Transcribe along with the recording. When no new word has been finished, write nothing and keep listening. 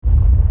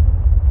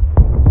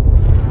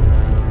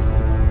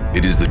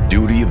It is the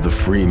duty of the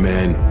free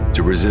man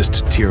to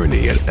resist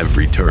tyranny at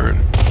every turn.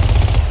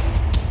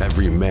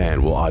 Every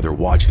man will either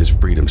watch his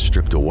freedom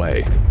stripped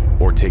away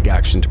or take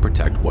action to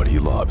protect what he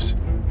loves.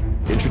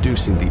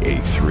 Introducing the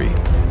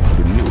A3,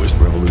 the newest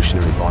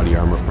revolutionary body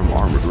armor from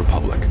Armored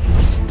Republic.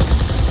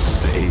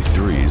 The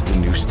A3 is the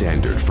new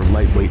standard for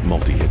lightweight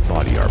multi-hit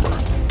body armor.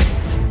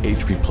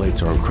 A3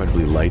 plates are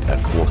incredibly light at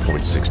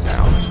 4.6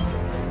 pounds.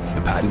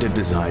 The patented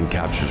design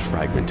captures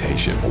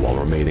fragmentation while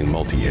remaining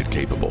multi-hit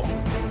capable.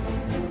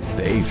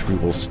 The A3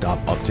 will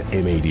stop up to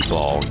M80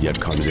 ball, yet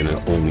comes in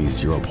at only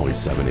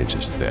 0.7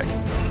 inches thick.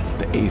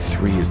 The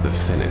A3 is the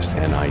thinnest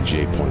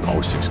NIJ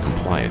 .06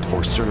 compliant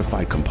or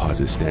certified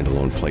composite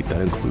standalone plate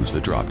that includes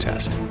the drop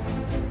test.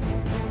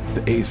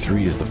 The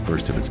A3 is the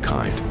first of its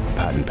kind,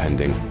 patent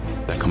pending,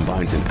 that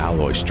combines an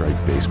alloy strike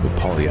face with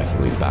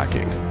polyethylene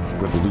backing,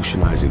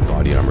 revolutionizing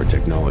body armor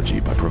technology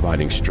by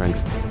providing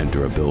strength and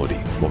durability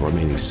while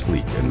remaining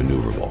sleek and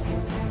maneuverable.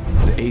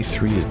 The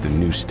A3 is the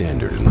new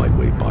standard in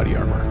lightweight body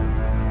armor.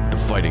 The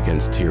fight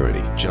against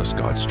tyranny just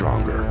got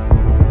stronger.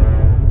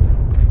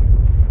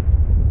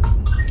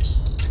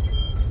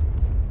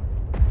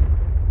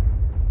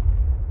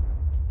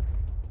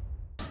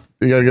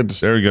 You gotta get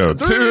to There we go.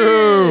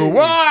 2,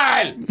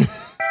 1.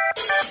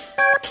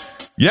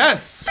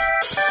 Yes.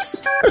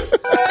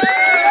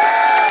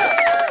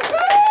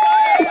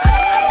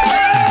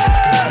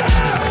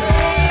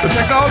 The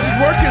technology's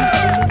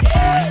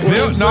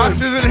working.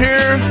 Knox isn't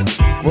here.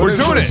 We're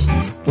doing it.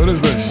 What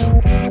is this?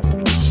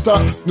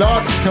 Stop.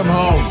 Knox, come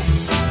home.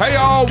 Hey,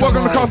 y'all.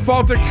 Welcome to Cross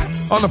Politic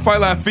on the Fight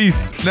Laugh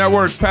Feast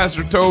Network.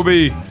 Pastor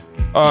Toby.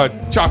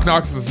 Chalk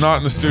Knox is not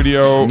in the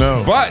studio.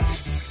 No. But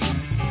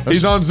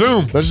he's on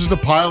Zoom. That's just a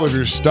pile of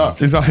your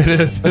stuff. It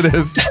is. What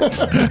is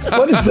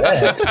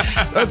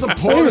that? That's a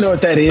poor. I don't even know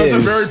what that That's a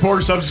is. very poor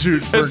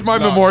substitute. For It's my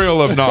Knox.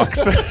 memorial of Knox.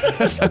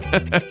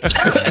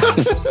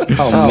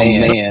 Oh,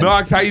 man.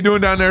 Knox, how you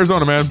doing down in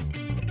Arizona, man?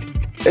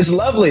 It's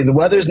lovely. The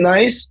weather's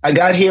nice. I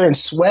got here in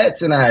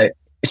sweats and I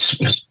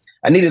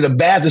needed a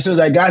bath as soon as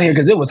I got here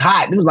because it was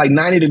hot. It was like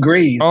 90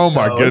 degrees. Oh,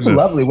 my It's goodness.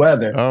 lovely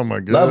weather. Oh my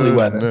god. Lovely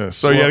weather.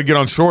 So you had to get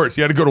on shorts.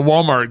 You had to go to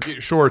Walmart and get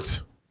your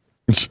shorts.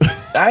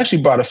 I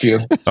actually brought a few.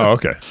 Oh,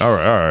 okay. All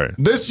right.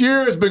 This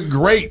year has been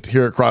great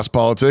here at Cross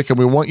Politic, and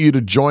we want you to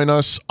join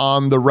us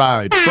on the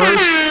ride.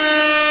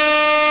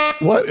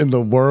 First, what in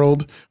the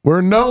world?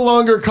 We're no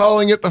longer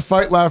calling it the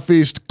Fight Laugh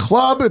Feast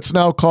Club. It's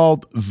now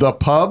called The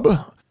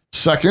Pub.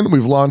 Second,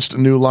 we've launched a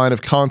new line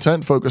of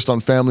content focused on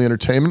family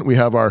entertainment. We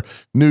have our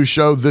new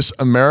show, This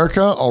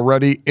America,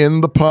 already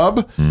in the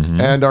pub,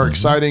 and our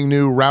exciting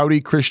new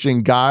Rowdy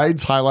Christian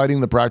Guides, highlighting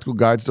the practical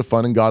guides to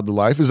fun and godly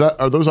life.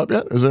 Are those up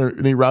yet? Is there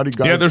any Rowdy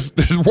guides? Yeah,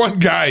 there's one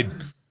guide.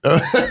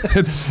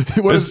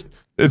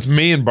 It's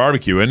me and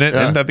barbecue, isn't it?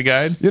 Yeah. Isn't that the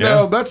guide? You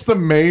know, that's the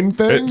main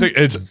thing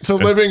It's to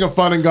living a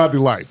fun and godly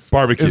life.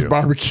 Barbecue. Is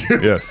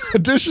barbecue. Yes.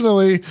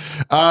 Additionally,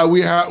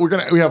 we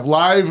have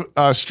live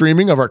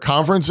streaming of our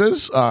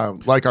conferences,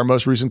 like our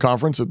most recent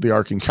conference at the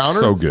Ark Encounter.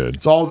 So good.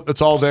 It's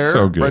all there,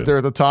 So good. right there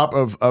at the top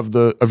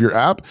of your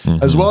app,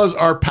 as well as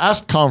our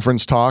past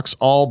conference talks,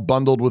 all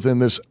bundled within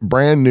this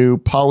brand new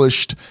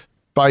polished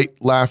Fight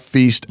Laugh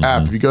Feast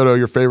app. If you go to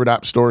your favorite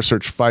app store,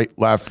 search Fight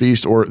Laugh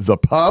Feast or The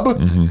Pub,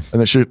 and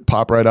it should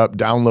pop right up.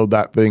 Download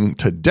that thing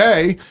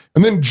today,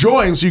 and then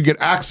join so you get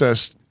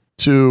access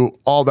to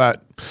all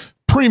that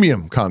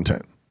premium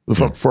content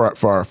for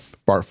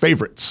our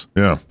favorites.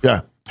 Yeah.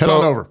 Yeah, head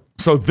on over.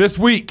 So this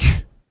week,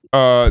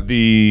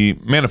 the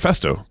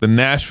Manifesto, the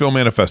Nashville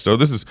Manifesto.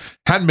 This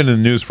hadn't been in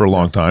the news for a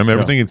long time.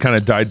 Everything had kind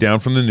of died down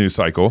from the news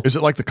cycle. Is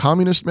it like the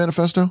Communist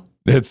Manifesto?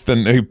 It's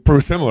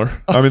pretty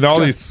similar. I mean, all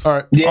these All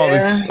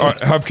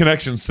right. have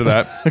connections to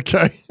that.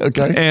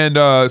 Okay.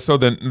 And so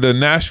the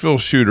Nashville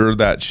shooter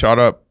that shot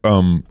up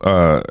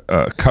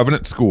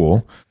Covenant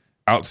School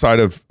outside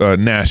of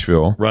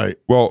Nashville. Right.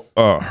 Well,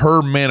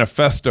 her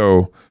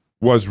manifesto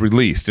was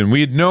released, and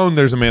we had known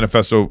there's a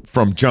manifesto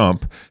from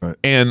jump, Right.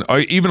 and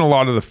even a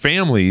lot of the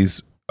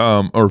families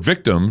or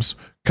victims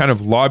kind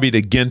of lobbied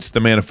against the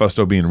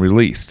manifesto being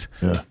released.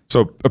 Yeah.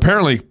 So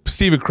apparently,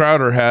 Steven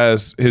Crowder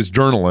has his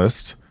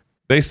journalist.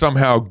 They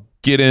somehow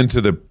get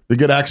into They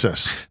get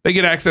access. They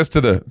get access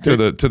to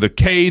the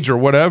cage or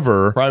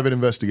whatever, Private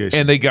investigation.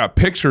 and they got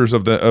pictures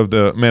of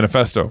the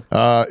manifesto.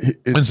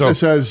 It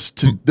says,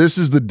 this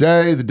is the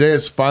day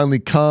has finally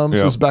come.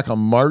 Yeah. This is back on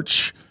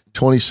March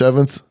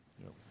 27th.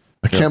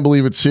 I can't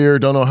believe it's here.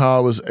 Don't know how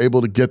I was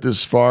able to get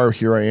this far.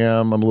 Here I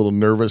am. I'm a little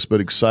nervous,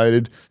 but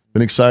excited.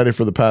 Been excited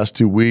for the past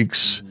 2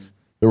 weeks.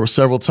 There were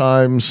several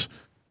times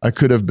I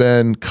could have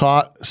been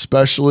caught,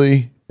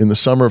 especially in the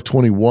summer of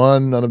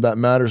 21. None of that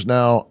matters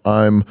now.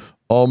 I'm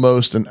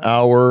almost an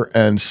hour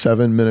and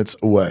 7 minutes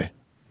away.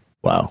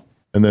 Wow.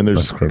 And then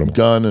there's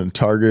gun and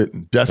target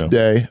and death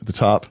day at the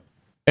top.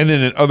 And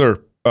then in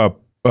other,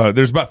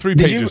 there's about 3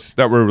 pages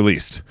that were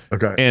released.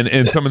 Okay.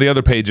 And some of the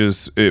other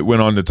pages, it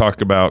went on to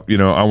talk about,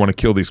 I want to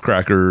kill these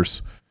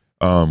crackers.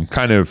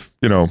 Kind of,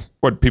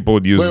 what people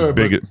would use as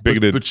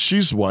bigoted. But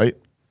she's white.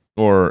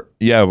 Or,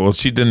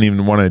 she didn't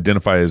even want to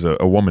identify as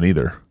a woman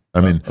either. I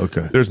mean,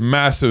 okay. There's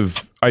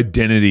massive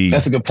identity.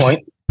 That's a good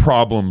point.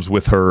 Problems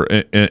with her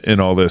in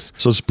all this.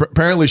 So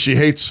apparently she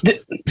hates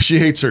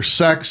her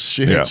sex.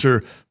 She hates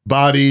her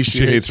body.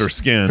 She hates her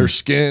skin. Her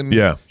skin.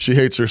 Yeah. She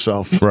hates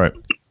herself. Right.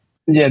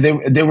 Yeah,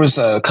 there was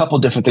a couple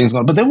different things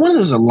going on, but then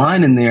there's a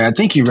line in there. I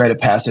think you read it,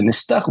 Pastor, and it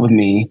stuck with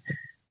me.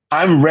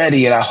 I'm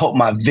ready, and I hope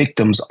my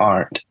victims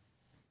aren't.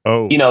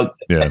 Oh,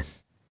 yeah.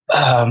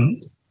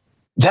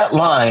 That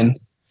line.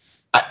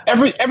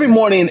 Every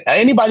morning,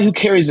 anybody who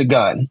carries a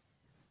gun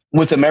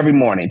with them every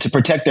morning to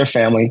protect their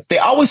family, they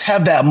always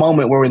have that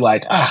moment where we're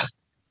like, I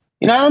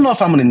don't know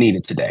if I'm going to need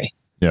it today.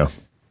 Yeah.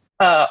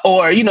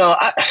 Or,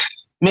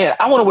 I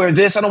want to wear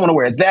this. I don't want to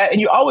wear that.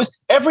 And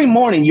every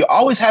morning, you're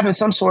always having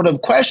some sort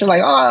of question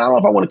like, I don't know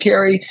if I want to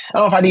carry. I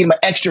don't know if I need my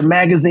extra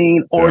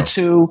magazine or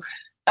two.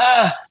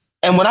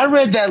 And when I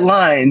read that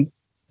line,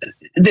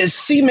 this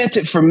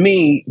cemented for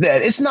me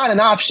that it's not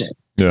an option.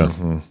 Yeah.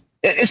 Mm-hmm.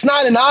 It's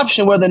not an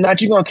option whether or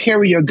not you're going to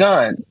carry your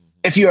gun.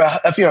 If you're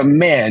a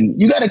man,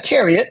 you got to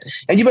carry it,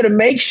 and you better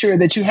make sure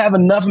that you have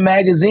enough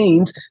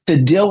magazines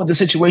to deal with the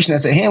situation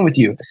that's at hand with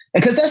you.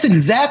 Because that's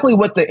exactly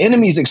what the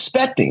enemy is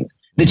expecting,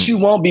 that you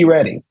won't be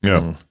ready.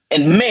 Yeah.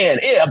 And man,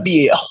 it'll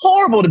be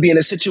horrible to be in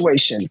a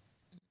situation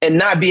and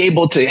not be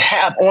able to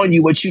have on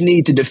you what you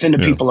need to defend the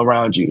people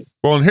around you.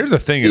 Well, and here's the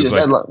thing: is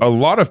like a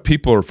lot of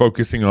people are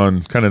focusing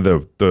on kind of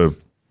the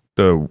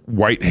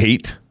white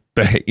hate,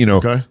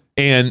 Okay.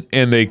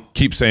 And they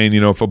keep saying,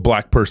 if a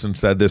black person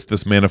said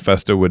this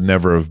manifesto would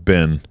never have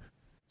been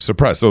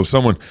suppressed. So if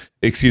someone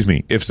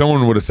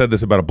would have said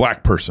this about a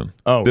black person,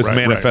 this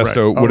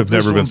manifesto would have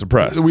never been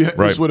suppressed.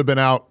 This would have been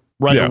out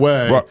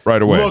away.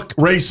 Right away. Look,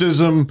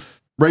 racism.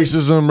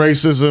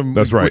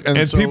 That's right.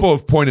 And so, people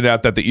have pointed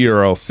out that the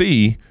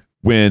ERLC,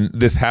 when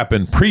this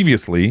happened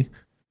previously,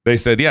 they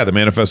said, the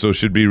manifesto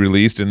should be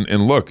released.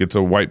 And look, it's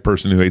a white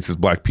person who hates his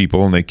black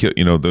people, and they kill.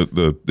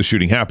 The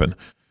shooting happened.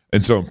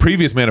 And so in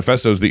previous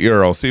manifestos, the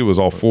ERLC was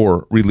all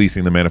for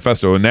releasing the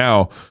manifesto. And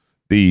now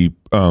I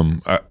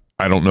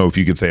don't know if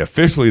you could say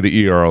officially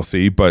the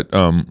ERLC, but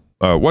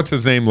what's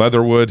his name?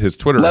 Leatherwood, his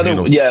Twitter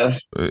handle. Yeah.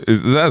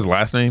 Is that his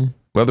last name?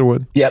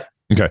 Leatherwood? Yep.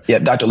 Okay.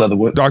 Yep, Dr.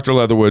 Leatherwood. Dr.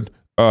 Leatherwood.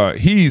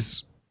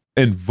 He's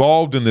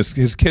involved in this.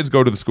 His kids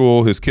go to the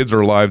school. His kids are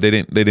alive. They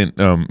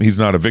didn't, he's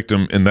not a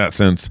victim in that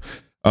sense.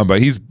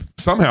 But he's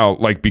somehow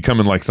like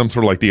becoming like some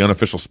sort of like the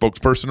unofficial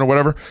spokesperson or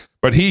whatever.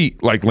 But he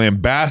like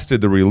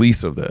lambasted the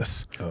release of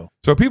this. Oh.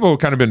 So people have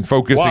kind of been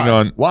focusing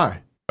on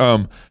why.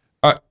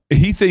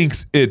 He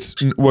thinks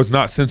was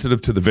not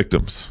sensitive to the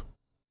victims,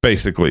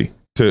 basically.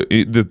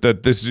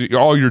 That this is,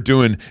 all you're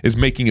doing is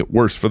making it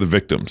worse for the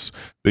victims.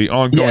 The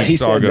ongoing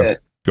saga. Said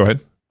that. Go ahead.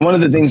 One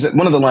of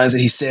the lines that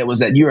he said was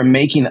that you are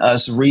making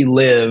us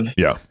relive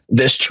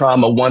this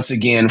trauma once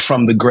again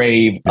from the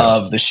grave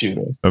of the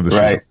shooter.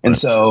 Right. And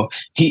so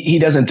he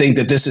doesn't think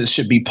that this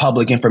should be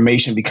public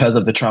information because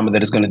of the trauma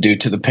that it's going to do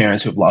to the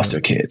parents who have lost their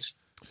kids.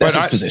 That's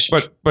his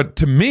position. But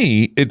to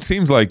me, it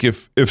seems like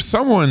if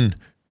someone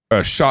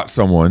shot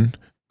someone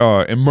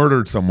and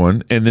murdered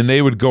someone, and then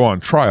they would go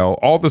on trial,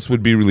 all this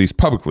would be released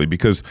publicly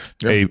because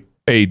a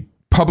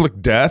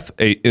public death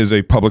is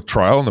a public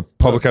trial, and the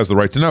public has the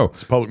right to know.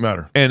 It's a public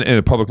matter. And in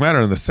a public matter,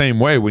 in the same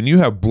way, when you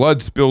have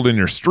blood spilled in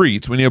your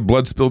streets, when you have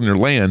blood spilled in your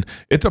land,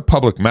 it's a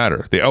public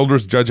matter. The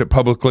elders judge it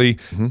publicly.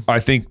 Mm-hmm.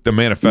 I think the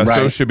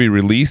manifesto should be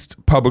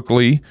released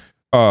publicly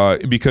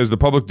because the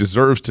public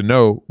deserves to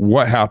know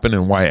what happened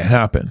and why it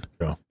happened.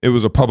 Yeah. It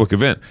was a public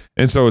event.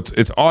 And so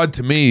it's odd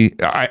to me.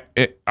 I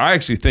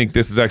actually think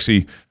this is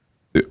actually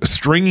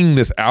stringing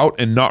this out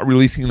and not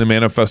releasing the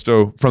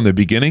manifesto from the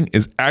beginning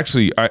is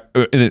actually,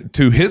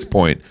 to his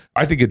point,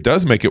 I think it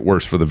does make it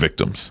worse for the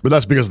victims. But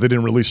that's because they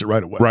didn't release it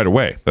right away. Right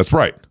away. That's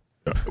right.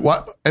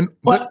 Why?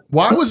 But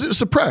why was it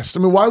suppressed?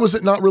 I mean, why was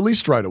it not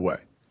released right away?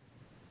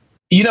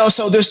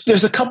 So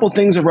there's a couple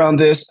things around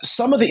this.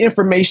 Some of the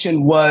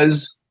information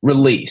was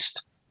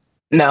released.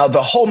 Now,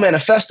 the whole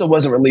manifesto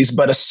wasn't released,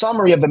 but a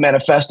summary of the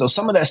manifesto,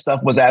 some of that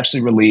stuff was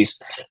actually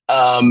released,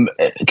 kind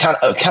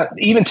of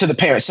even to the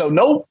parents. So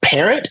no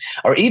parent,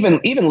 or even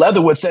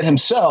Leatherwood said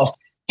himself,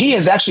 he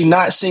has actually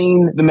not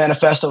seen the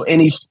manifesto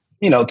any,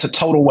 to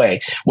total way.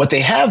 What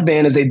they have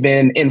been is they've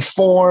been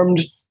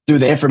informed through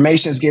the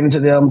information that's given to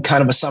them,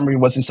 kind of a summary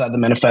of what's inside the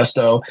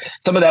manifesto.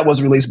 Some of that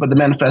was released, but the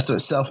manifesto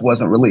itself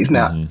wasn't released.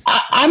 Now,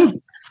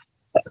 I'm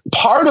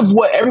part of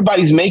what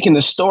everybody's making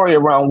the story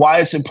around why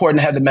it's important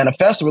to have the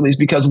manifesto released,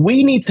 because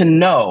we need to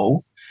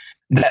know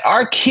that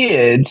our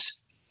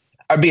kids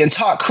are being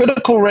taught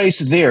critical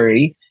race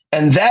theory,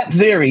 and that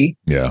theory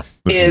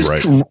is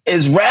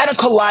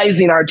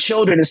radicalizing our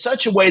children in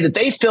such a way that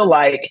they feel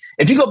like,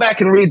 if you go back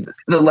and read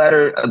the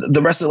letter,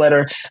 the rest of the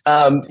letter,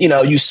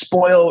 you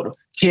spoiled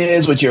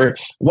kids with your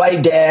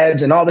white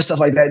dads and all this stuff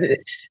like that.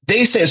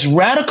 They say it's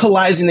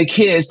radicalizing the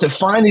kids to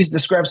find these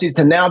discrepancies,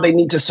 to now they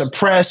need to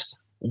suppress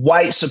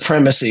white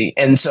supremacy.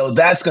 And so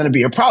that's going to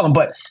be a problem.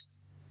 But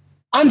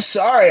I'm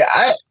sorry,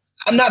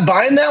 I'm not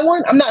buying that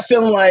one. I'm not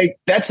feeling like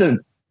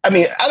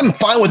I'm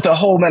fine with the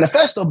whole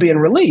manifesto being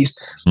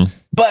released. Mm-hmm.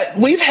 But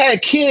we've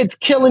had kids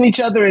killing each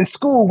other in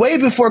school way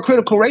before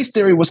critical race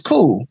theory was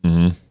cool.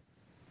 Mm-hmm.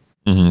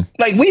 Mm-hmm.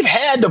 Like we've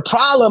had the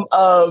problem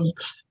of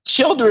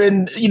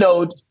children,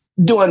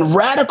 doing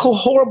radical,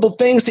 horrible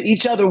things to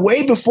each other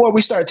way before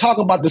we start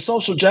talking about the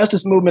social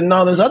justice movement and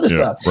all this other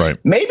stuff. Right.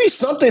 Maybe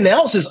something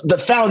else is the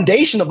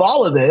foundation of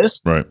all of this.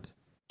 Right.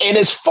 And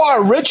it's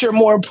far richer,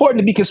 more important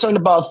to be concerned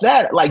about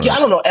that. Like, I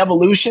don't know,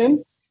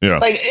 evolution. Yeah.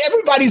 Like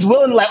everybody's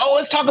willing, like,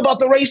 let's talk about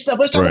the race stuff.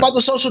 Let's talk about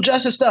the social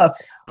justice stuff.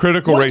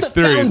 Critical race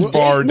theory is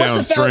far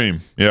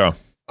downstream. Yeah.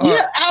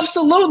 Yeah,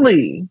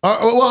 absolutely.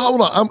 Well,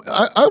 hold on.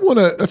 I want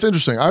to. That's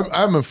interesting. I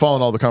haven't been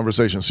following all the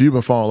conversations, so you've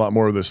been following a lot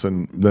more of this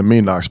than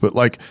me, Knox. But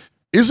like,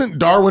 isn't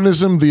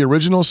Darwinism the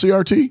original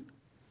CRT?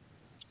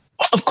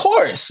 Of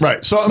course,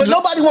 right. So,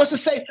 nobody wants to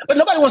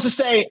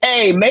say,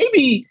 hey,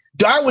 maybe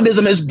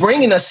Darwinism is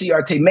bringing us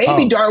CRT.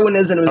 Maybe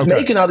Darwinism is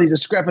making all these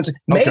discrepancies.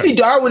 Maybe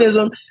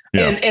Darwinism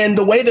and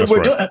the way that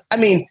we're doing. I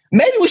mean,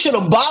 maybe we should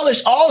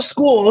abolish all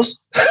schools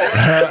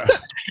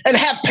and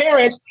have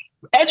parents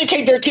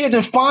educate their kids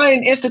and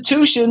find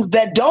institutions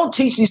that don't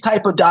teach these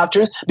type of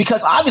doctrines,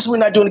 because obviously we're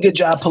not doing a good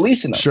job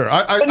policing them. Sure.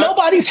 But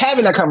nobody's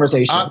having that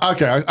conversation.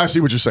 I see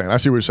what you're saying.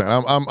 I'm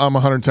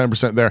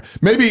 110% there.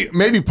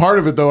 Maybe part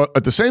of it though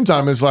at the same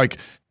time is like,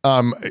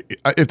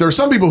 if there are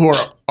some people who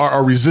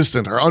are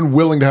resistant or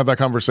unwilling to have that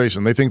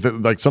conversation, they think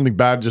that like something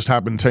bad just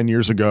happened 10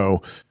 years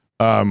ago,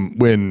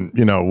 when,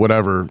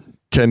 whatever,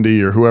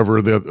 Kendi or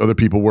whoever the other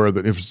people were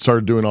that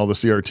started doing all the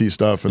CRT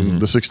stuff and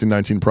the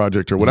 1619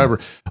 Project or whatever.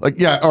 Like,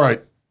 yeah, all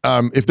right.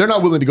 If they're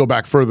not willing to go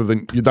back further,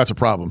 then that's a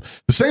problem.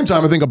 At the same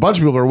time, I think a bunch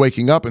of people are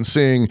waking up and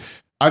seeing,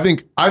 I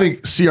think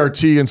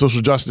CRT and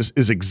social justice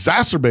is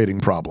exacerbating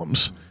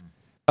problems.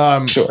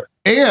 Sure.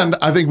 And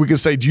I think we can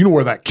say, do you know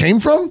where that came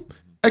from?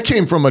 That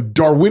came from a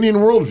Darwinian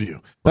worldview.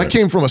 That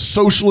came from a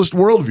socialist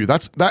worldview.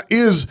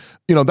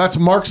 That's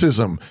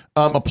Marxism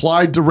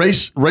applied to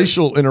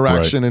racial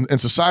interaction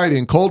and society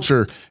and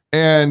culture,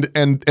 and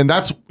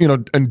that's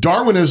and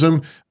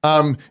Darwinism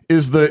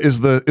is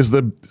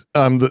the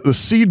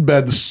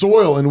seedbed, the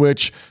soil in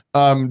which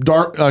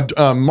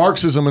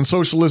Marxism and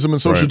socialism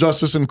and social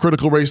justice and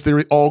critical race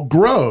theory all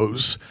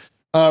grows.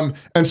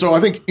 And so I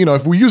think,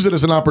 if we use it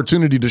as an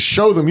opportunity to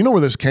show them, where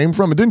this came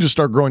from, it didn't just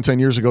start growing 10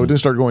 years ago. It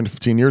didn't start growing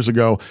 15 years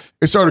ago.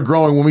 It started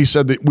growing when we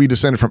said that we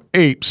descended from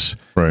apes,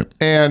 right?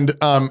 And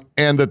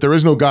that there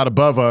is no God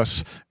above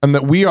us, and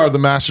that we are the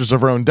masters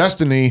of our own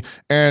destiny,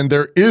 and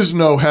there is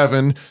no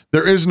heaven,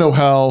 there is no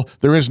hell,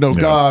 there is no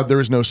God, there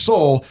is no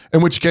soul,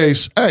 in which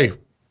case, hey,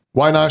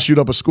 why not shoot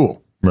up a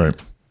school?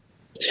 Right.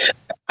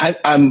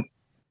 I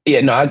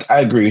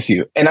agree with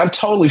you. And I'm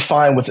totally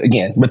fine with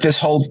this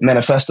whole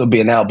manifesto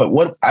being out. But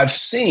what I've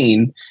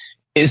seen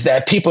is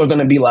that people are going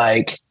to be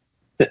like,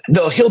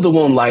 they'll heal the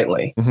wound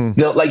lightly. Mm-hmm.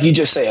 They'll, like you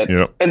just said,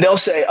 and they'll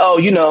say,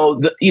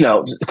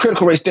 the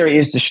critical race theory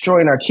is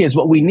destroying our kids.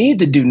 What we need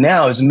to do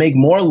now is make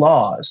more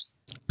laws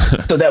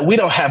so that we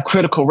don't have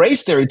critical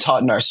race theory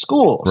taught in our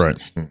schools. Right.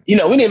 We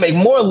need to make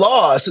more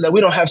laws so that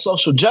we don't have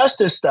social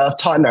justice stuff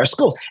taught in our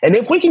schools. And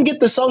if we can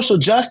get the social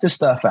justice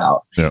stuff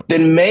out,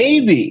 then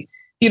maybe,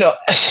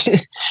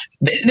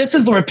 this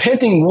is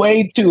repenting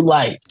way too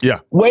light. Yeah.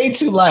 Way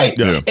too light.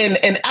 Yeah.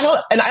 And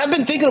I've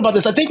been thinking about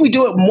this. I think we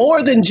do it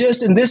more than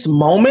just in this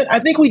moment. I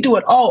think we do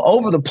it all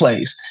over the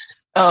place.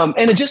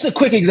 And just a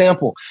quick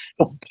example,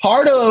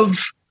 part of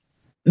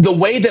the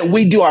way that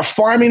we do our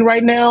farming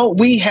right now,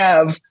 we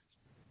have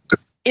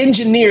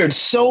engineered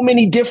so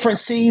many different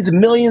seeds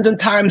millions of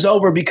times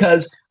over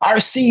because our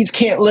seeds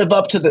can't live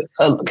up to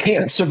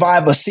can't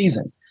survive a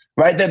season.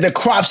 Right, that the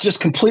crops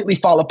just completely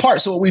fall apart.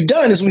 So what we've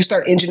done is we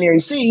start engineering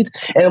seeds,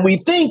 and we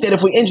think that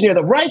if we engineer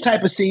the right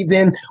type of seed,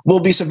 then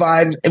we'll be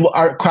survived.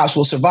 Our crops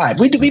will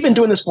survive. We've been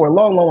doing this for a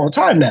long, long, long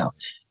time now.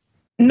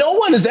 No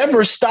one has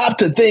ever stopped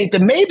to think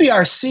that maybe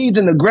our seeds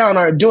in the ground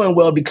aren't doing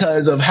well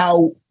because of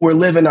how we're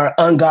living our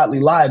ungodly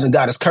lives and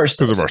God has cursed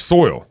us. Because of our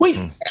soil.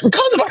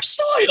 Because of our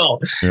soil.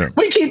 Yeah.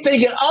 We keep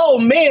thinking, oh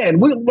man,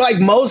 we're like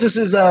Moses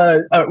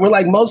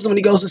when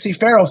he goes to see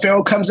Pharaoh.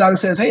 Pharaoh comes out and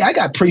says, hey, I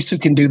got priests who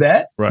can do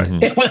that. Right.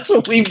 And that's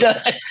what we've done.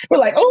 We're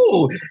like,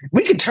 oh,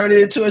 we could turn it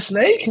into a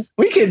snake.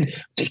 We could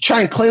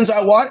try and cleanse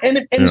our water.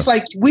 And it's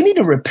like, we need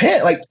to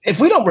repent. Like if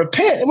we don't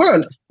repent,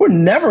 we're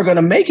never going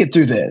to make it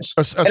through this.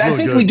 That's and really I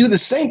think good. we do the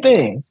same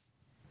thing.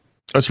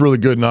 That's really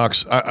good,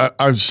 Knox.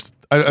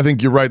 I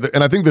think you're right.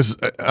 And I think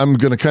I'm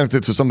going to connect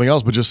it to something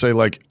else, but just say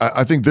like,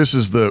 I think this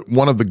is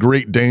one of the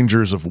great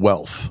dangers of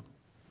wealth.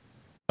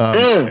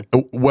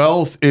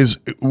 Wealth is,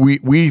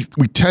 we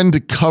tend to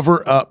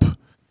cover up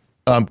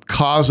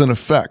cause and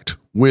effect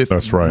with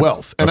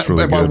wealth.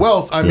 And by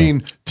wealth, I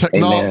mean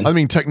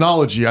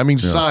technology, I mean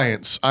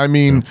science, I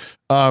mean,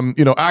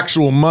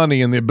 actual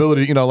money and the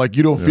ability, like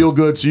you don't feel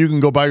good, so you can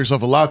go buy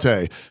yourself a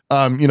latte.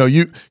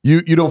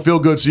 You don't feel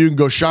good, so you can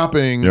go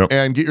shopping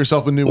and get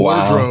yourself a new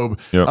wardrobe.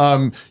 You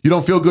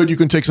don't feel good, you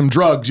can take some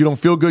drugs. You don't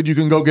feel good, you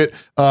can go get,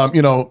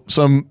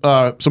 some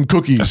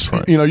cookies.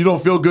 Right. You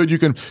don't feel good, you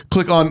can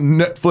click on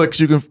Netflix,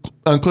 you can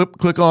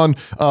click on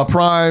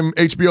Prime,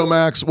 HBO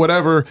Max,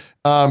 whatever,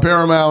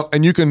 Paramount,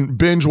 and you can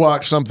binge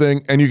watch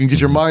something and you can get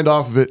your mind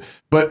off of it.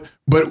 But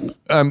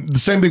the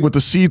same thing with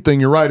the seed thing.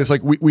 You're right. It's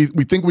like we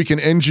think we can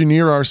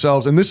engineer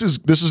ourselves, and this is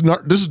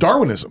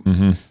Darwinism.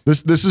 Mm-hmm.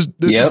 This is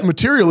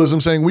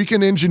materialism, saying we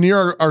can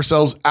engineer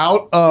ourselves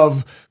out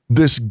of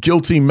this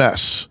guilty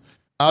mess,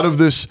 out of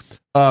this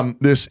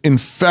this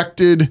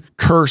infected,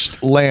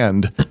 cursed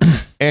land,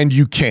 and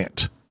you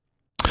can't.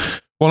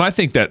 Well, and I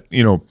think that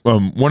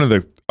one of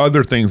the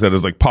other things that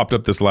has like popped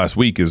up this last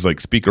week is like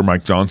Speaker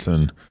Mike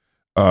Johnson.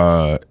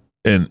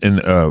 And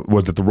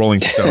was it the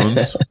Rolling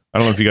Stones? I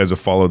don't know if you guys have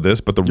followed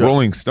this, but the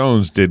Rolling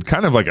Stones did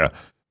kind of like a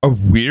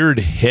weird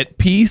hit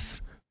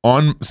piece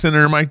on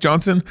Senator Mike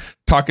Johnson,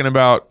 talking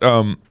about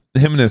him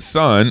and his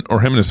son,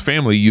 or him and his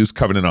family, use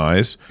Covenant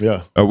Eyes.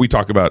 Yeah, we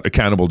talk about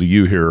Accountable to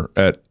You here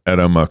at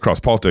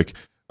Cross Politic,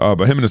 but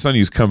him and his son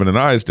use Covenant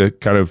Eyes to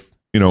kind of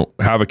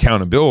have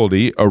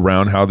accountability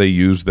around how they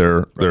use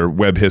their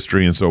web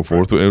history and so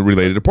forth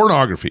related to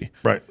pornography.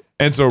 Right.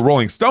 And so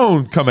Rolling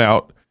Stone come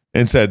out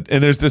and said,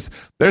 and there's this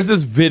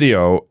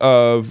video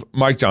of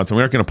Mike Johnson.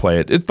 We aren't going to play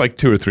it. It's like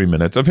 2 or 3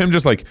 minutes of him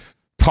just like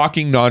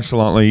talking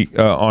nonchalantly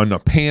on a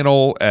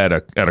panel at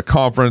a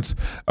conference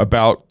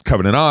about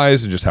Covenant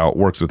Eyes and just how it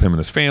works with him and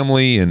his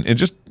family, and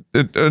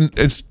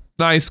it's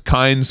nice,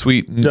 kind,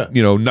 sweet,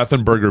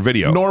 nothing burger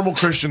video. Normal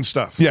Christian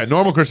stuff. Yeah,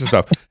 normal Christian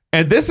stuff.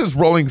 And this is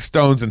Rolling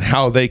Stones and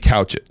how they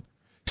couch it.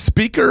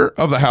 Speaker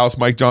of the House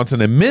Mike Johnson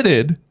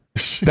admitted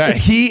that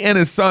he and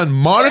his son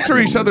monitor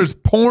each other's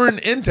porn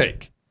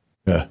intake.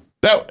 Yeah.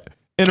 That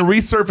in a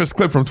resurfaced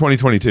clip from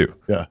 2022.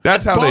 Yeah.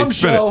 That's how they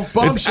spin it.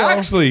 It's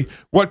actually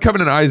what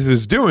Covenant Eyes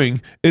is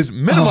doing is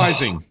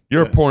minimizing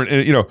your porn,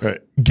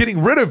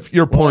 getting rid of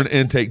your porn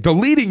intake,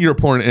 deleting your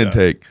porn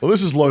intake. Well,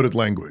 this is loaded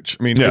language.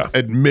 I mean,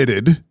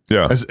 admitted,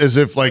 as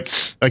if like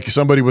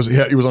somebody was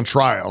on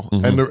trial,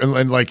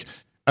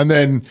 and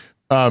then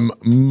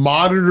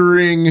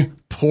monitoring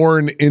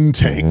porn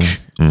intake,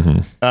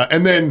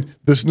 and then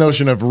this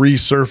notion of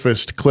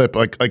resurfaced clip,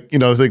 like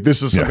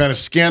this is some kind of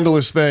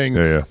scandalous thing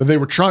that they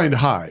were trying to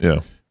hide. Yeah,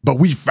 but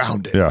we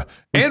found it. Yeah,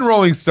 and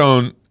Rolling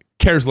Stone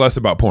cares less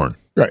about porn.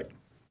 Right.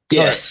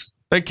 Yes.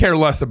 They care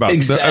less about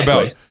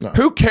exactly.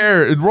 Who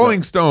cares?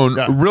 Rolling Stone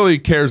really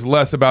cares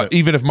less about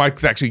even if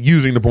Mike's actually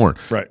using the porn.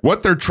 Right.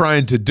 What they're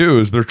trying to do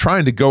is they're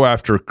trying to go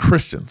after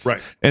Christians.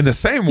 Right. In the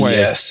same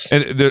way,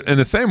 in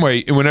the same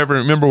way,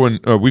 remember when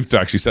we've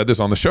actually said this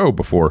on the show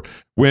before,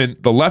 when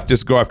the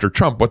leftists go after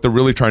Trump, what they're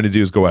really trying to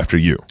do is go after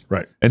you.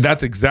 Right. And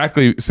that's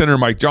exactly Senator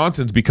Mike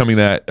Johnson's becoming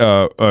that.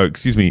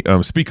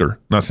 Speaker,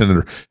 not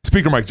Senator.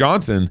 Speaker Mike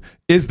Johnson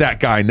is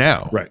that guy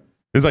now. Right.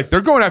 It's like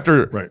they're going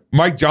after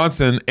Mike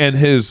Johnson and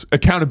his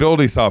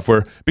accountability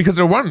software because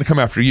they're wanting to come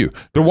after you.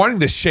 They're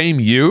wanting to shame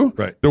you.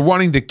 Right. They're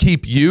wanting to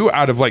keep you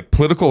out of like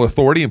political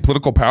authority and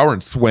political power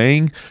and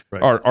swaying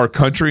our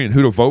country and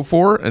who to vote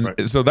for.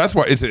 And so that's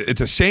why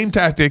it's a shame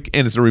tactic,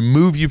 and it's a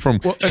remove you from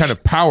kind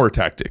of power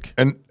tactic.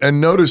 And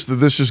notice that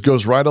this just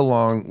goes right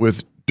along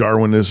with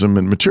Darwinism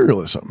and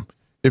materialism.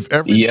 If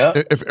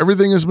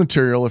everything is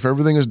material, if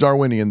everything is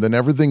Darwinian, then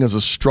everything is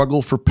a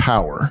struggle for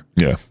power.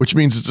 Yeah. Which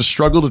means it's a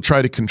struggle to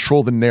try to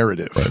control the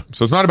narrative. Right.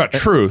 So it's not about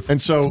truth.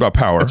 And so it's about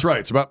power. That's right.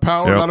 It's about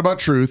power, not about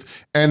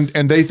truth. And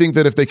they think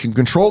that if they can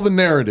control the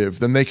narrative,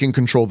 then they can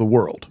control the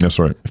world. That's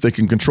right. If they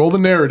can control the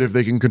narrative,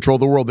 they can control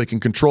the world. They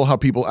can control how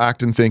people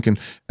act and think and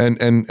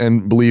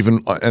believe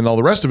and all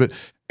the rest of it.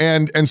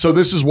 And so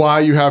this is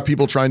why you have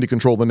people trying to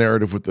control the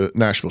narrative with the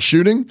Nashville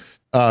shooting,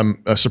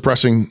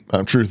 suppressing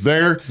truth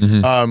there.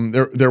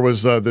 Mm-hmm. There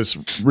was this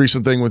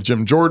recent thing with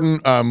Jim Jordan,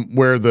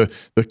 where the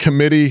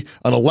Committee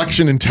on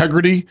Election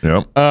Integrity,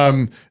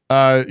 becomes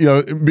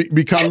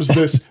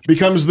this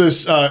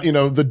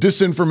the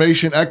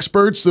disinformation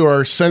experts who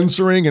are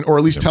censoring or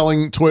at least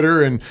telling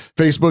Twitter and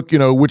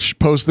Facebook, which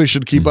posts they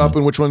should keep up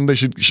and which one they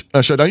should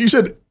shut down. You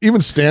said even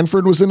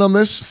Stanford was in on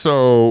this.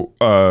 So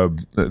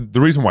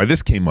the reason why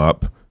this came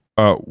up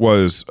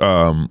was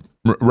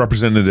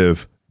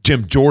Representative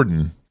Jim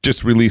Jordan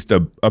just released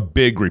a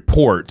big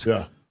report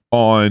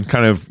on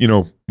kind of,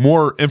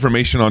 more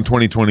information on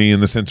 2020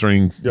 and the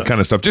censoring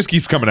kind of stuff just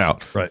keeps coming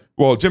out. Right.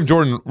 Well, Jim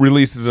Jordan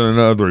releases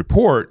another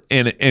report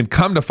and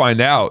come to find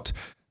out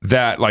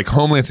that like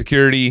Homeland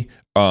Security,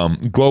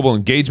 Global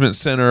Engagement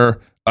Center,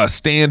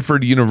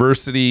 Stanford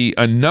University,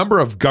 a number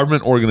of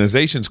government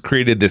organizations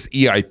created this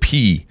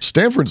EIP.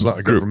 Stanford's not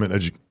a government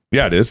education.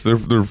 Yeah, it is.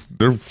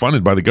 They're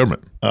funded by the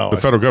government, the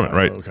federal government,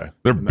 right? Okay.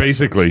 They're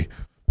basically,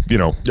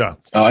 Oh,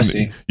 I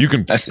see. You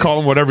can call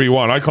them whatever you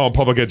want. I call them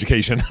public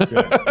education.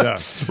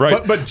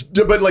 Right.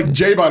 But like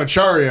Jay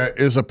Bhattacharya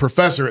is a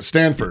professor at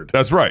Stanford.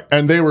 That's right.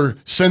 And they were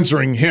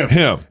censoring him.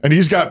 And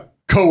he's got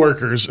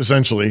coworkers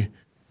essentially.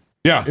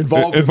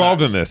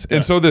 Involved in this.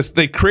 And so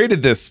they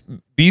created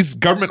these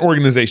government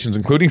organizations,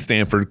 including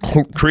Stanford,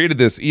 created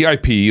this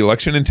EIP,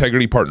 Election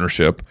Integrity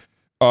Partnership.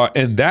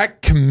 And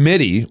that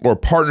committee or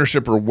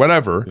partnership or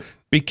whatever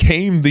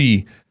became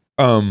the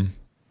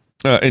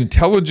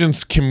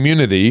intelligence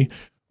community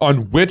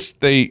on which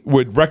they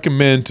would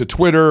recommend to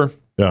Twitter,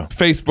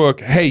 Facebook,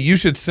 hey, you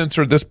should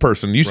censor this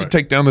person. You should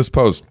take down this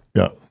post.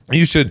 Yeah.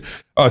 You should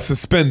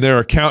suspend their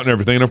account and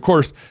everything. And of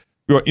course,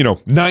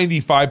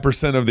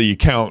 95% of the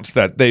accounts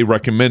that they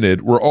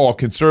recommended were all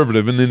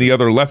conservative, and then the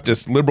other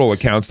leftist liberal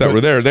accounts that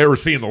were there, they were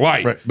seeing the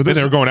light, but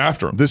they were going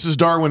after them. This is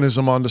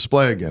Darwinism on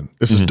display again.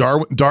 This is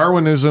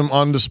Darwinism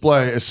on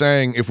display, is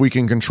saying if we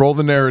can control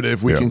the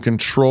narrative, we can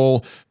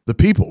control the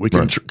people. We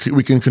can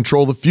we can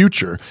control the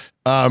future.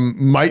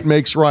 Might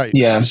makes right.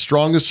 Yeah. The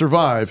strongest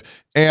survive.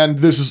 And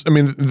this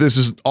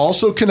is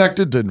also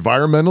connected to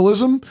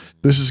environmentalism.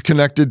 This is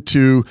connected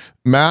to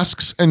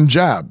masks and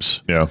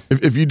jabs. Yeah.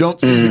 If you don't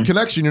see the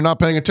connection, you're not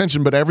paying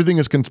attention, but everything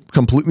is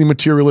completely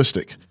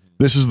materialistic.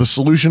 This is the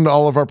solution to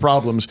all of our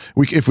problems.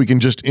 If we can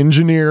just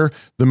engineer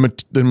the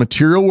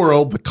material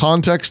world, the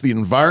context, the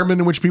environment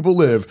in which people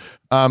live,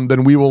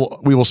 then we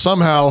will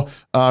somehow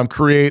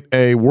create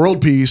a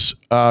world peace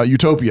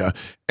utopia.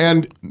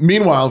 And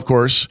meanwhile, of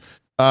course,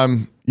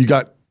 you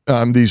got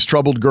these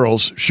troubled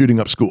girls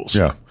shooting up schools.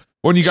 Yeah.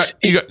 Well, you got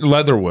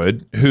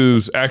Leatherwood,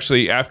 who's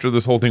actually, after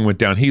this whole thing went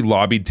down, he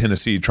lobbied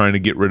Tennessee trying to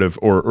get rid of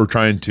or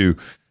trying to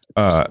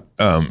deal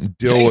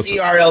with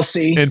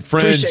ERLC.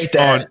 infringe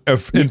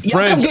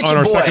on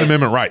our Second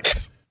Amendment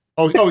rights.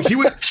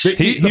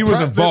 He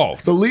was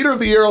involved. The leader of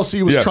the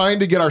ERLC was trying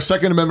to get our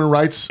Second Amendment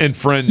rights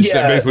infringed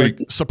and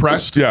basically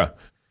suppressed. Yeah.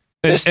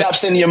 Stop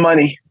sending your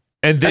money.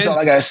 And then, that's all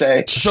I gotta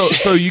say.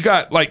 So you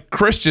got like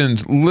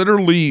Christians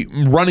literally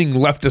running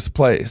leftist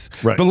plays.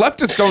 Right. The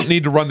leftists don't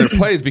need to run their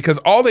plays because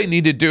all they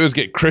need to do is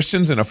get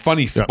Christians in a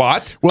funny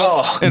spot,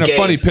 in a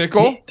funny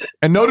pickle.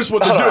 And notice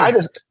what they're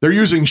doing. They're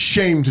using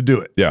shame to do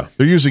it. Yeah.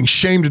 They're using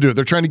shame to do it.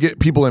 They're trying to get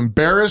people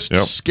embarrassed,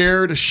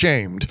 scared,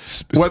 ashamed.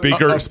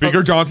 Speaker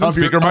Johnson,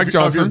 Speaker Mike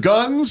Johnson. Of your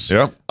guns,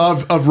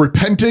 of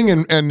repenting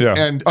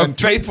and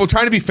faithful,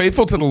 trying to be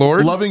faithful to the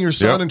Lord. Loving your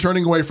son and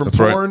turning away from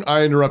porn. Right.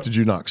 I interrupted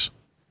you, Knox.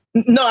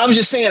 No, I was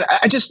just saying,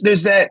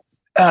 there's that.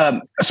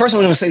 First, what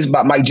I'm going to say is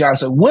about Mike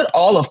Johnson. Would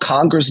all of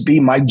Congress be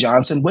Mike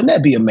Johnson? Wouldn't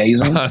that be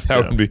amazing?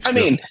 That would be. I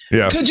mean,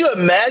 could you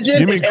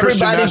imagine if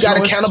everybody got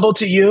accountable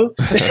to you?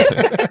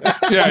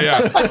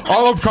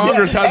 All of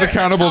Congress has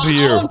accountable to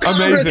you. All of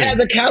Congress has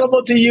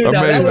accountable to you.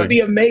 Now, that would be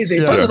amazing.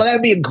 First of all, that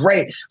would be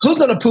great. Who's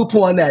going to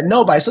poo-poo on that?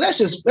 Nobody. So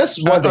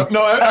that's one thing.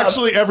 No,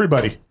 actually,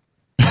 everybody.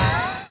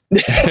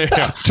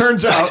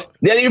 Turns out.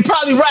 Yeah, you're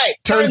probably right.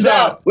 Turns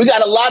out we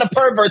got a lot of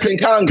perverts in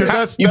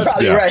Congress. You're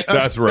probably right.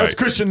 That's right. That's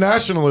Christian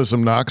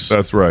nationalism, Knox.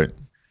 That's right.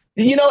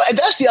 And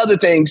that's the other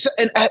thing.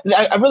 And I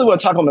really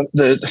want to talk on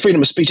the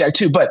Freedom of Speech Act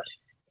too. But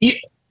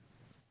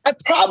I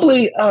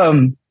probably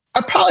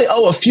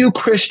owe a few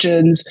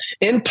Christians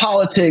in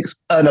politics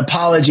an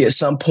apology at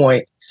some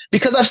point,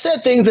 because I've said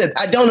things that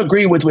I don't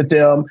agree with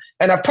them,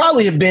 and I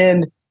probably have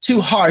been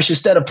too harsh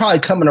instead of probably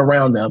coming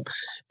around them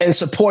and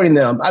supporting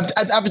them.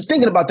 I've been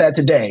thinking about that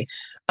today.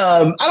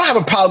 I don't have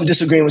a problem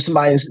disagreeing with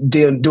somebody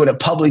doing it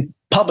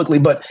publicly,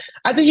 but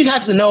I think you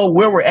have to know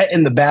where we're at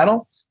in the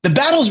battle. The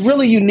battle's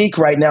really unique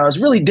right now. It's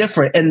really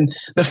different. And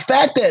the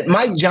fact that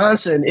Mike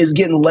Johnson is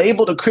getting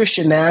labeled a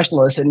Christian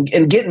nationalist and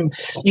getting,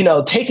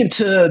 taken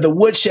to the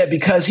woodshed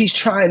because he's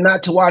trying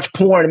not to watch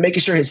porn and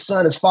making sure his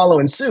son is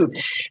following suit.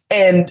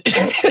 And,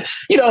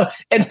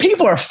 and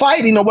people are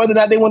fighting on whether or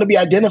not they want to be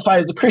identified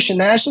as a Christian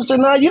nationalist or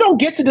not. You don't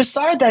get to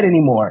decide that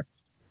anymore.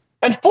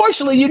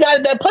 Unfortunately, you're not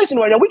at that place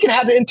anymore. Now, we can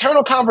have the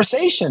internal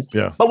conversation.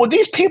 Yeah. But what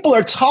these people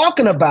are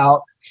talking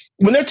about,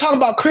 when they're talking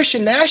about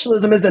Christian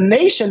nationalism, is a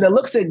nation that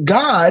looks at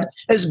God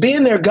as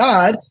being their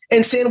God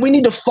and saying we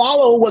need to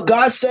follow what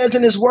God says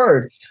in his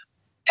word.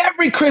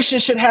 Every Christian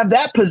should have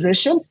that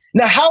position.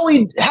 Now, how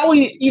we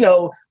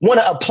want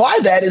to apply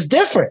that is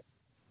different.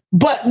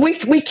 But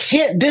we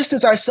can't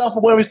distance ourselves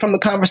away from the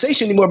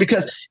conversation anymore,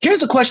 because here's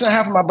the question I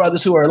have for my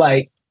brothers who are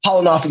like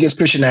hauling off against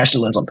Christian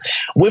nationalism.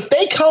 If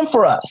they come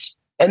for us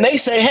and they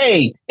say,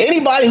 hey,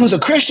 anybody who's a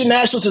Christian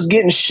nationalist is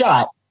getting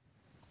shot,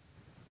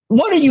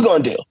 what are you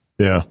going to do?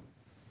 Yeah.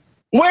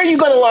 Where are you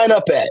going to line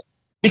up at?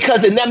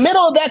 Because in the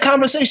middle of that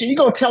conversation, you're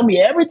going to tell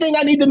me everything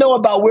I need to know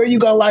about where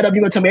you're going to line up.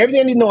 You're going to tell me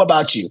everything I need to know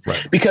about you.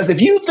 Right. Because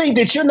if you think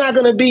that you're not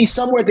going to be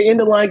somewhere at the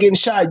end of the line getting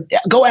shot,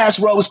 go ask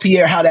Rose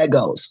Pierre how that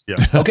goes. Yeah.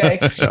 Okay.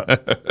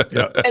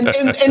 Yeah.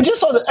 And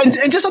just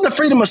on the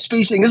freedom of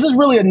speech thing, this is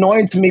really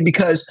annoying to me,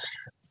 because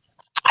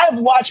I've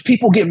watched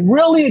people get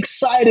really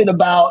excited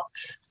about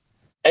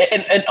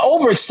and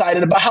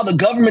overexcited about how the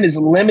government is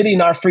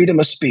limiting our freedom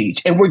of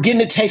speech, and we're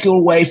getting it taken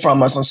away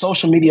from us on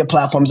social media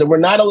platforms, and we're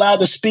not allowed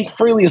to speak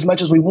freely as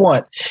much as we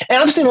want.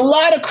 And I'm seeing a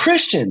lot of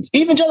Christians,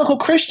 evangelical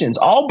Christians,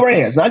 all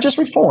brands, not just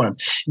Reform,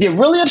 get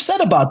really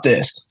upset about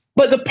this.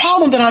 But the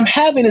problem that I'm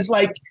having is,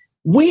 like,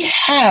 we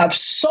have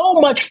so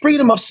much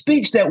freedom of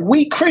speech that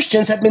we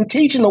Christians have been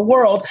teaching the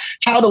world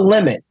how to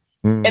limit.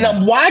 And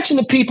I'm watching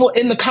the people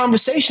in the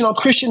conversation on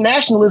Christian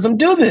nationalism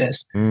do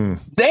this.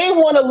 They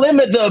want to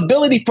limit the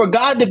ability for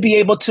God to be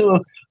able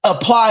to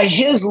apply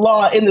his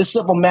law in the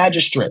civil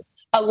magistrate,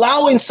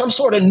 allowing some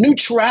sort of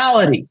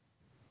neutrality.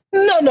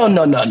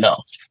 No.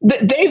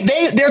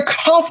 They're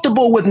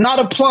comfortable with not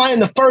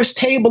applying the first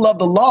table of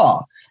the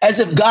law, as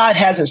if God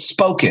hasn't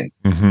spoken.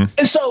 Mm-hmm.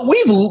 And so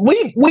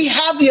we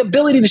have the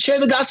ability to share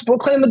the gospel,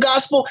 proclaim the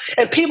gospel,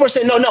 and people are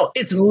saying, no,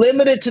 it's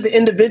limited to the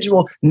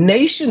individual.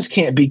 Nations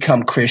can't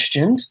become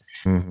Christians.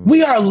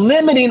 We are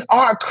limiting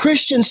our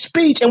Christian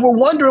speech, and we're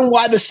wondering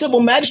why the civil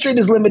magistrate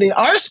is limiting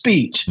our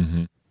speech.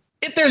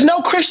 If there's no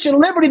Christian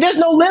liberty, there's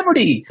no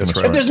liberty. If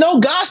there's no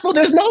gospel,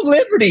 there's no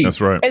liberty. That's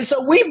right. And so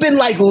we've been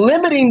like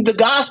limiting the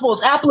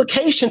gospel's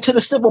application to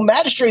the civil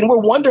magistrate, and we're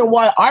wondering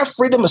why our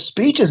freedom of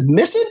speech is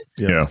missing.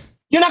 Yeah.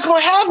 You're not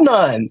going to have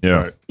none.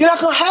 Yeah. You're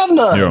not going to have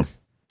none. Yeah.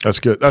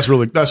 That's good. That's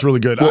really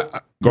good. Well,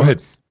 go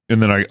ahead.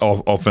 And then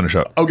I'll finish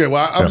up. Okay,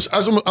 well, I just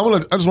want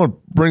to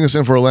bring this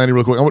in for Orlando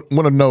real quick. I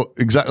want to know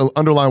exactly,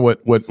 underline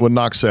what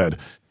Knox said.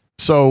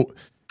 So,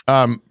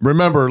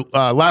 remember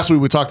last week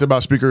we talked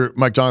about Speaker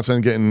Mike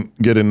Johnson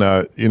getting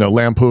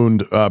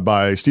lampooned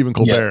by Stephen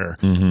Colbert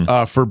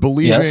for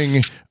believing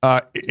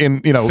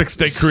in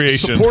 6-day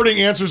creation,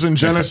 supporting answers in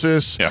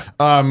Genesis,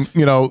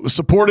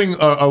 supporting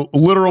a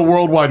literal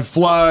worldwide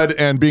flood,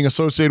 and being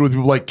associated with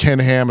people like Ken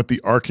Ham at the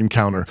Ark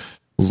Encounter,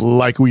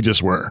 like we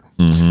just were.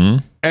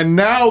 And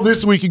now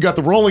this week you got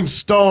the Rolling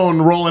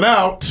Stone rolling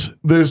out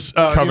this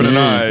Covenant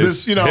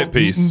Eyes hit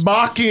piece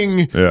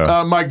mocking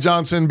Mike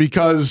Johnson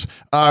because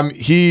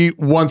he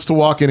wants to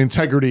walk in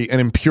integrity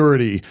and in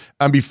purity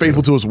and be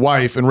faithful to his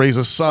wife and raise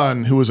a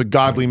son who is a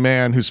godly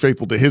man who's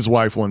faithful to his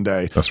wife one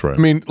day. That's right.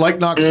 I mean, like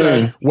Knox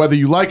said, whether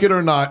you like it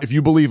or not, if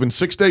you believe in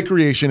 6-day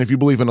creation, if you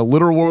believe in a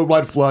literal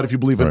worldwide flood, if you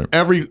believe in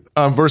every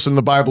verse in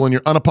the Bible and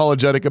you're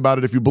unapologetic about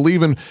it, if you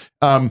believe in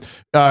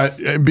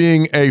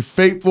being a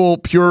faithful,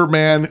 pure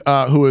man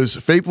who is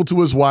faithful to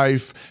his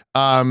wife,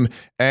 and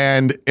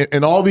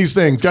all these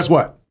things, guess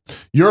what?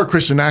 You're a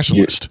Christian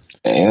nationalist.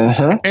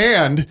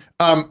 And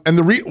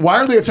why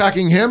are they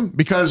attacking him?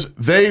 Because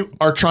they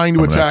are trying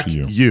to attack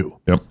you.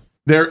 Yep.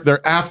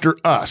 They're after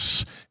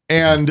us.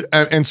 And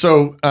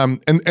so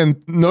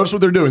notice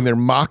what they're doing. They're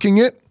mocking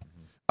it.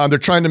 They're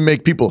trying to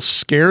make people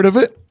scared of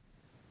it.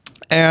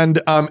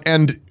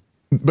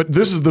 But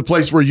this is the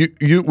place where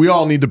we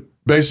all need to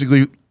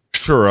basically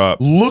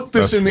look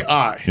this in the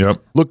eye.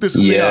 Yep. Look this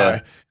in the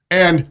eye.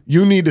 And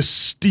you need to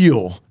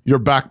steel your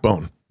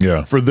backbone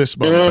for this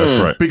moment.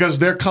 That's right. Because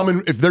they're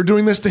coming, if they're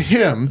doing this to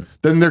him,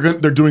 then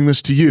they're doing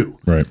this to you.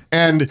 Right.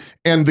 But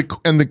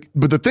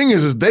the thing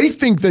is they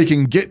think they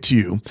can get to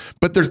you,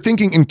 but they're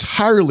thinking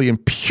entirely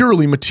and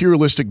purely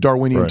materialistic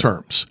Darwinian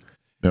terms.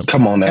 Yep.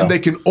 Come on now. And they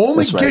can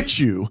only get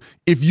you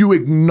if you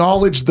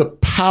acknowledge the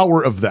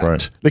power of that.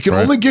 Right. They can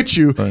only get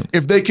you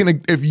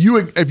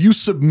if you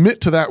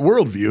submit to that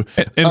worldview.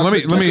 And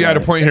let me add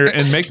a point here,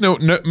 and make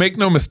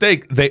no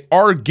mistake, they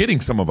are getting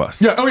some of us.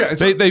 Yeah. Oh yeah.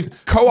 They've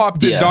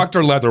co-opted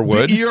Dr.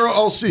 Leatherwood, the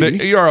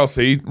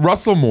ERLC,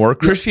 Russell Moore,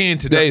 Christianity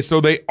Today.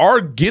 So they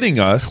are getting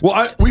us.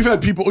 Well, we've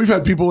had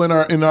people in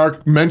our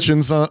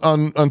mentions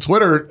on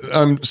Twitter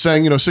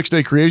saying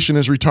 6-day creation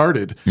is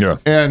retarded. Yeah.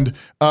 And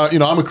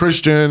I'm a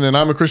Christian and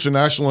I'm a Christian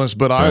nationalist,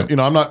 but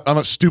I'm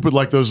not stupid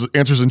like those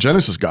Answers in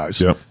Genesis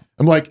guys. Yep.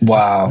 I'm like,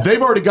 wow,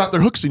 they've already got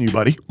their hooks in you,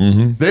 buddy.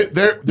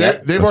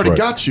 They've already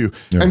got you.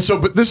 Yeah. And so,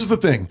 but this is the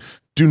thing.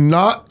 Do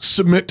not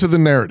submit to the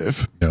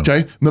narrative. Yeah.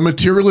 Okay. The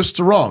materialists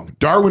are wrong.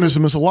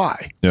 Darwinism is a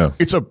lie. Yeah.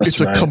 It's a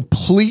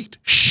complete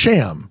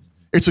sham.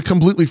 It's a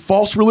completely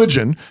false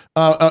religion,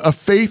 a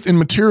faith in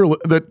material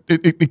that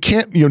it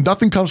can't,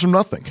 nothing comes from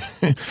nothing.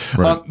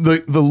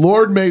 The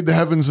Lord made the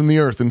heavens and the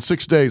earth in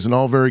 6 days, and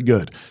all very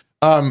good.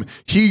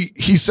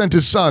 He sent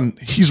his son.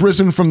 He's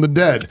risen from the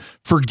dead.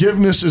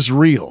 Forgiveness is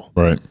real.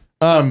 Right.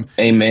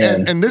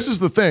 Amen. And this is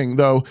the thing,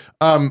 though.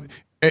 And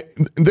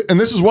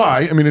this is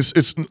why. I mean, this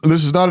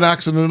is not an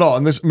accident at all.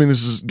 And this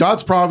is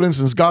God's providence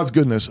and it's God's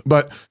goodness.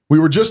 But we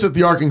were just at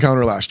the Ark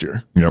Encounter last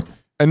year. Yep.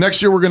 And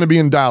next year we're going to be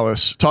in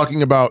Dallas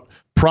talking about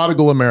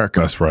prodigal America.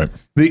 That's right.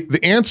 The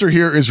answer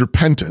here is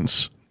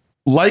repentance,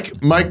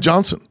 like Mike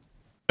Johnson.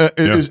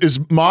 Is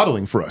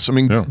modeling for us. I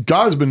mean,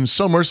 God has been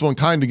so merciful and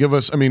kind to give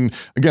us. I mean,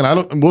 again,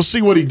 we'll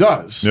see what he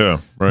does.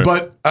 Yeah, right.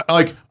 But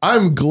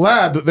I'm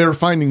glad that they're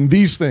finding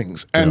these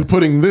things and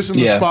putting this in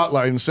the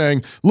spotlight and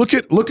saying, look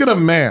at a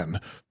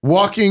man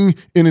walking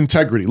in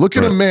integrity. Look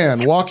at a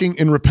man walking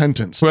in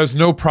repentance. Who has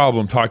no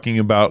problem talking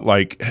about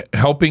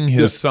helping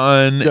his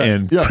son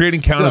and creating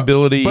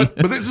accountability. But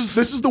this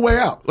is the way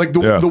out. Like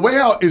the way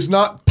out is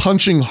not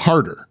punching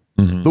harder.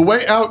 Mm-hmm. The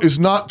way out is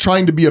not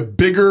trying to be a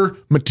bigger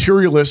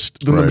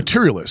materialist than the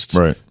materialists.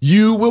 Right.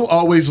 You will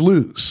always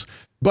lose.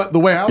 But the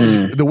way out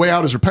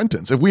is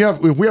repentance. If we have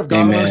God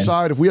on our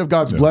side, if we have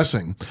God's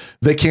blessing,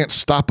 they can't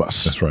stop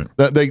us. That's right.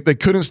 They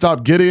couldn't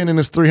stop Gideon and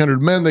his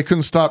 300 men. They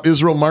couldn't stop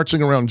Israel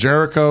marching around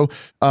Jericho.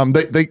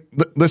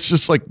 This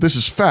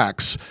is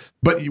facts.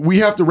 But we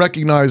have to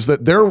recognize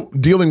that they're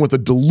dealing with a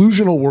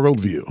delusional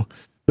worldview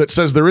that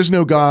says there is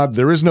no God,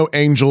 there is no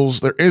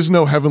angels, there is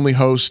no heavenly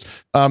host,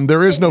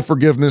 there is no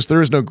forgiveness,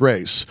 there is no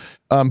grace.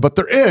 But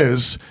there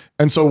is,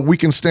 and so we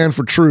can stand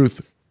for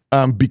truth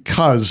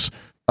because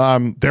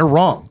they're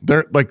wrong.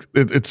 They're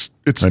it's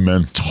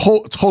Amen.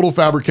 Total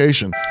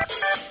fabrication.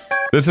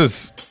 This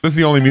is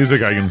the only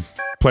music I can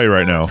play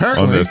right now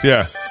on this.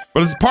 Yeah,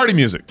 but it's party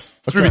music.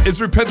 It's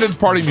repentance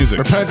party music.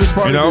 Repentance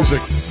party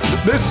music.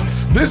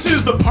 This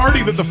is the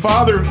party that the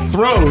father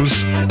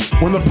throws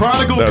when the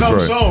prodigal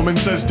comes home and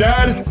says,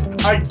 "Dad,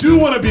 I do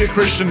want to be a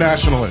Christian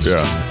nationalist."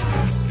 Yeah.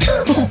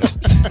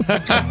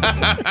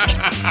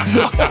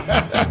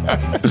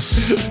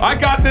 I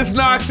got this,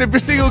 Knox. If you're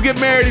single, get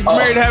married. If you're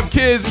married, have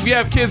kids. If you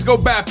have kids, go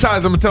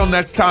baptize them. Until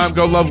next time,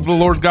 go love the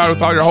Lord God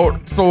with all your whole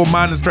soul,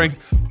 mind, and strength.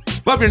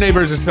 Love your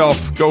neighbor as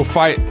yourself. Go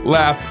fight,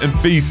 laugh, and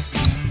feast.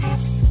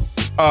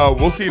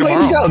 We'll see you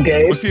tomorrow. Way to go,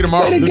 Gabe. We'll see you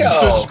tomorrow. This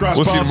is Cross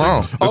We'll see you Politics.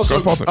 tomorrow. This is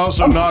Cross Politics.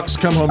 Also, Knox,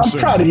 come home soon.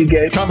 I'm proud of you,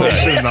 Gabe. Come home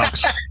soon,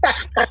 Knox.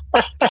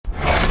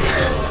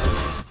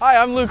 Hi,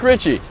 I'm Luke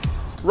Ritchie.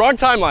 Wrong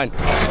timeline.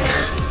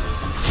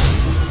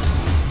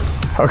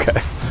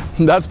 Okay,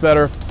 that's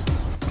better.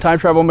 Time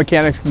travel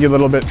mechanics can get a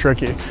little bit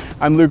tricky.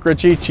 I'm Luke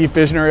Ritchie, Chief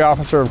Visionary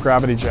Officer of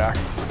Gravity Jack.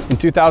 In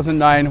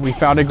 2009, we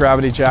founded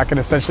Gravity Jack and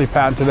essentially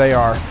patented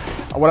AR.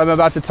 What I'm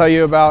about to tell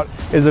you about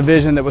is a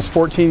vision that was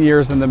 14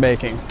 years in the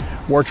making.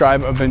 War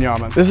Tribe of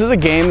Binyamin. This is a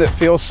game that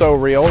feels so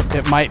real,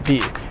 it might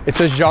be. It's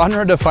a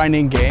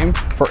genre-defining game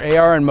for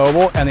AR and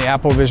mobile and the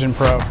Apple Vision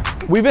Pro.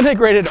 We've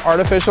integrated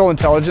artificial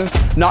intelligence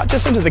not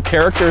just into the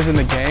characters in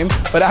the game,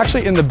 but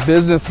actually in the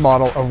business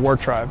model of War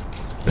Tribe.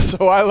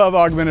 So I love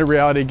augmented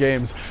reality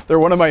games. They're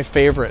one of my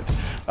favorites.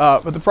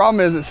 But the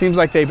problem is it seems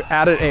like they've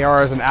added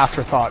AR as an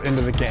afterthought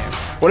into the game.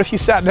 What if you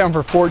sat down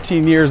for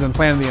 14 years and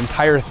planned the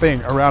entire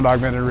thing around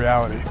augmented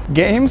reality?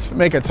 Games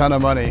make a ton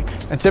of money,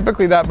 and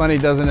typically that money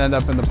doesn't end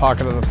up in the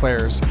pocket of the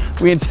players.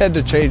 We intend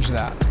to change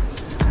that.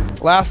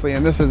 Lastly,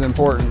 and this is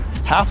important,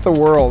 half the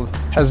world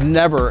has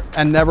never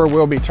and never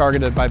will be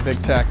targeted by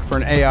big tech for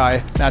an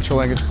AI, natural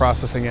language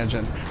processing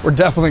engine. We're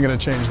definitely going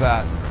to change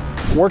that.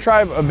 War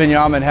Tribe of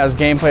Binyamin has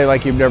gameplay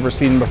like you've never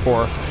seen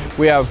before.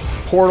 We have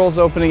portals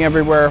opening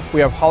everywhere, we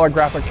have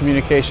holographic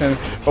communication,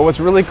 but what's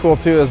really cool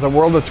too is the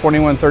world of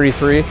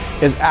 2133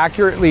 is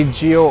accurately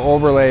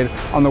geo-overlaid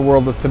on the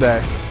world of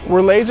today.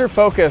 We're laser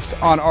focused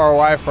on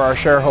ROI for our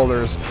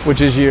shareholders,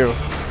 which is you.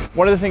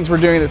 One of the things we're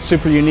doing that's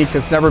super unique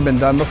that's never been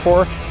done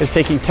before is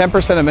taking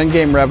 10% of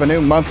in-game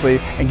revenue monthly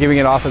and giving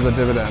it off as a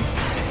dividend.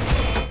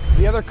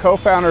 The other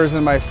co-founders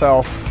and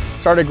myself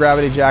started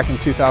Gravity Jack in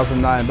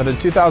 2009, but in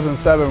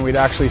 2007 we'd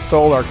actually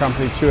sold our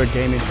company to a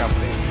gaming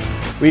company.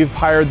 We've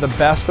hired the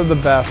best of the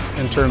best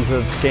in terms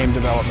of game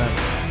development.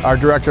 Our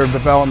director of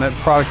development,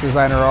 product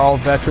designer are all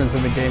veterans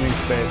in the gaming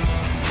space.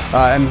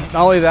 And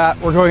not only that,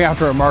 we're going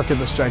after a market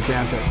that's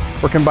gigantic.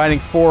 We're combining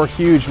 4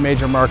 huge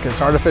major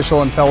markets: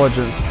 artificial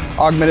intelligence,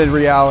 augmented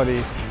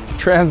reality,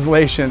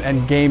 translation,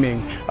 and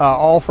gaming,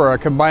 all for a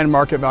combined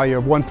market value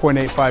of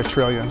 $1.85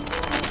 trillion.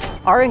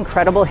 Our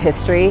incredible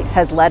history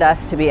has led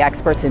us to be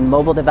experts in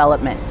mobile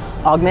development,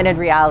 augmented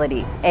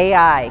reality,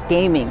 AI,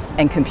 gaming,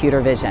 and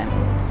computer vision.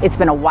 It's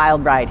been a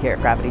wild ride here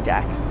at Gravity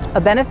Jack.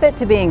 A benefit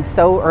to being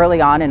so early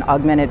on in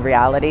augmented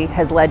reality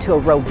has led to a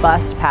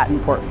robust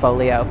patent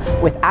portfolio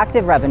with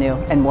active revenue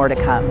and more to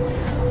come.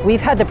 We've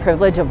had the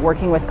privilege of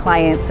working with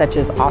clients such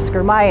as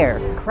Oscar Mayer,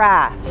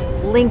 Kraft,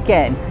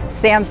 Lincoln,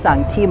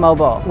 Samsung,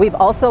 T-Mobile. We've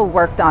also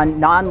worked on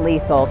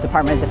non-lethal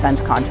Department of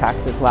Defense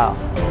contracts as well.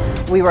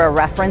 We were a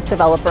reference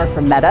developer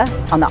for Meta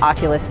on the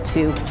Oculus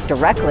 2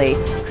 directly,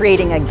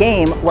 creating a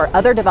game where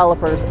other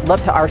developers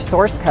look to our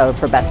source code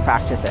for best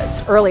practices.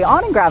 Early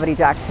on in Gravity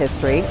Jack's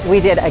history, we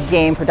did a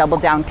game for Double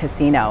Down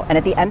Casino, and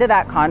at the end of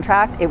that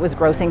contract, it was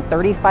grossing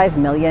 $35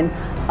 million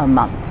a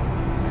month.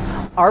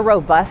 Our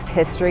robust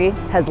history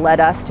has led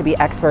us to be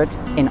experts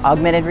in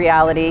augmented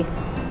reality,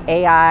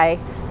 AI,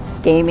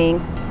 gaming,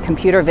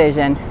 computer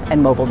vision,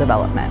 and mobile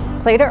development.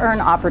 Play to earn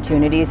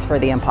opportunities for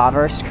the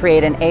impoverished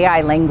create an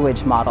AI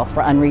language model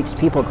for unreached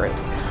people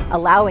groups,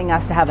 allowing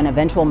us to have an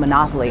eventual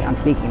monopoly on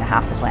speaking to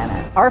half the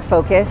planet. Our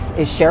focus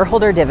is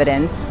shareholder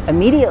dividends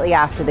immediately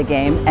after the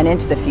game and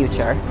into the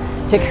future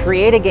to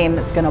create a game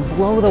that's going to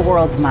blow the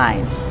world's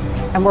minds.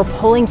 And we're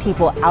pulling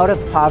people out of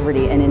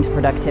poverty and into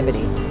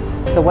productivity.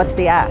 So what's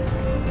the ask?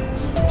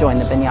 Join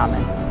the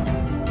Binyamin.